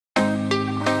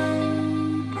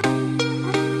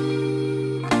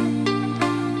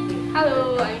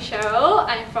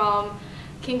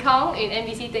King Kong in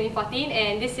NBC 2014,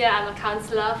 and this year I'm a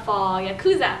counsellor for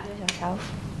Cosa.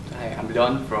 Hi, I'm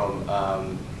Leon from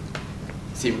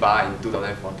Simba in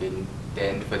 2014.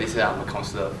 Then for this year I'm a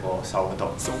counsellor for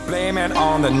Salvador. So blame it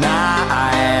on the night.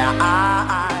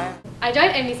 I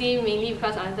joined NBC mainly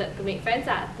because I wanted to make friends,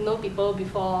 to know people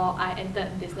before I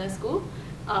entered business school.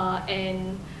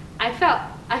 And I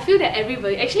feel that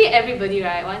everybody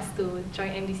right wants to join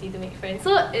NBC to make friends.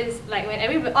 So it's like when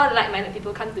all like-minded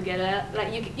people come together,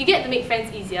 like you get to make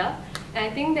friends easier. And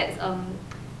I think that's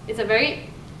it's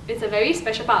a very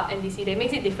special part of NBC that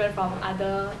makes it different from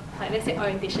other, like let's say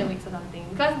orientation weeks or something.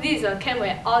 Because this is a camp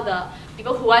where all the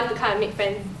people who want to kind of make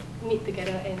friends meet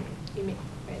together and you make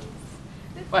friends.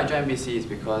 Why I joined NBC is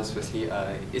because firstly,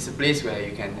 it's a place where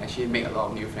you can actually make a lot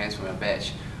of new friends from your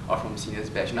batch or from seniors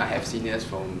batch. Now I have seniors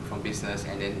from business,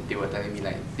 and then they were telling me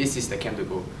like, this is the camp to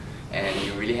go. And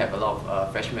you really have a lot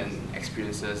of freshman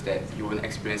experiences that you wouldn't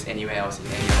experience anywhere else in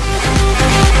any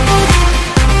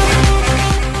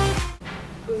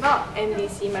Without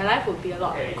NBC, my life would be a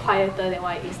lot quieter than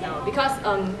what it is now, because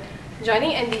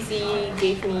joining NBC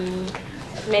gave me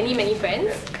many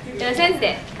friends, in a sense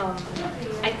that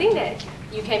I think that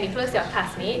you can be close to your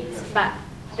classmates, but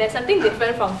there's something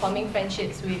different from forming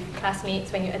friendships with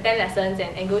classmates when you attend lessons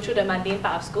and go through the mundane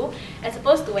part of school, as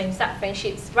opposed to when you start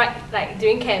friendships right like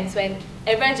during camps when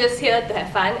everyone's just here to have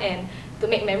fun and to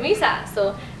make memories.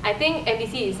 So I think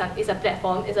NBC is a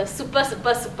platform, it's a super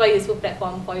useful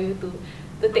platform for you to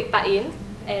take part in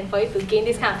and for you to gain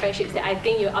this kind of friendships that I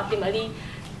think you ultimately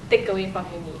take away from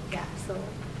uni. Yeah, so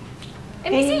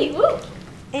NBC, woo!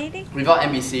 Without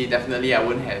NBC, definitely I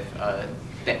wouldn't have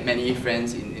that many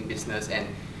friends in business, and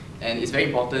it's very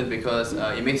important because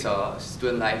it makes our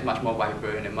student life much more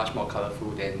vibrant and much more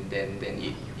colorful than it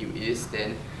is.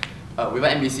 Then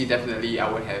without NBC, definitely I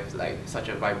won't have like such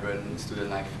a vibrant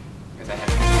student life as I have.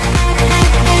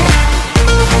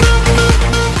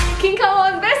 King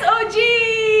Kong, best OG!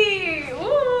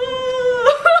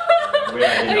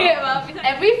 Okay, well,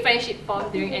 every friendship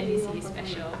formed during NBC is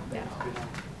special. Yeah.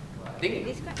 I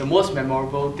think the most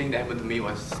memorable thing that happened to me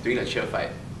was during the cheer fight.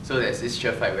 So there's this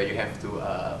cheer fight where you have to,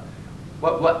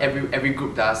 what every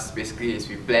group does basically is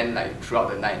we plan like throughout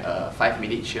the night a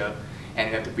 5-minute cheer, and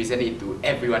we have to present it to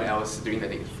everyone else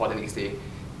for the next day.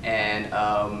 And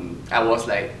I was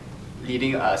like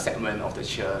leading a segment of the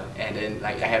cheer, and then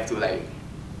like I have to like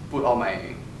put all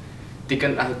my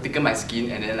thicken my skin,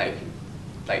 and then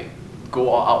like go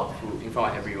all out in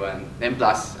front of everyone. Then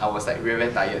plus I was like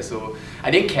very tired, so I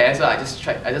didn't care. So I just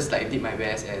like did my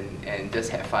best and just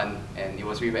had fun, and it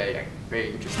was really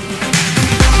very interesting.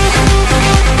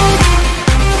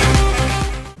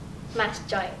 Must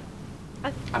join.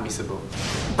 Unmissable.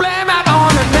 Blame it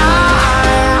on the night.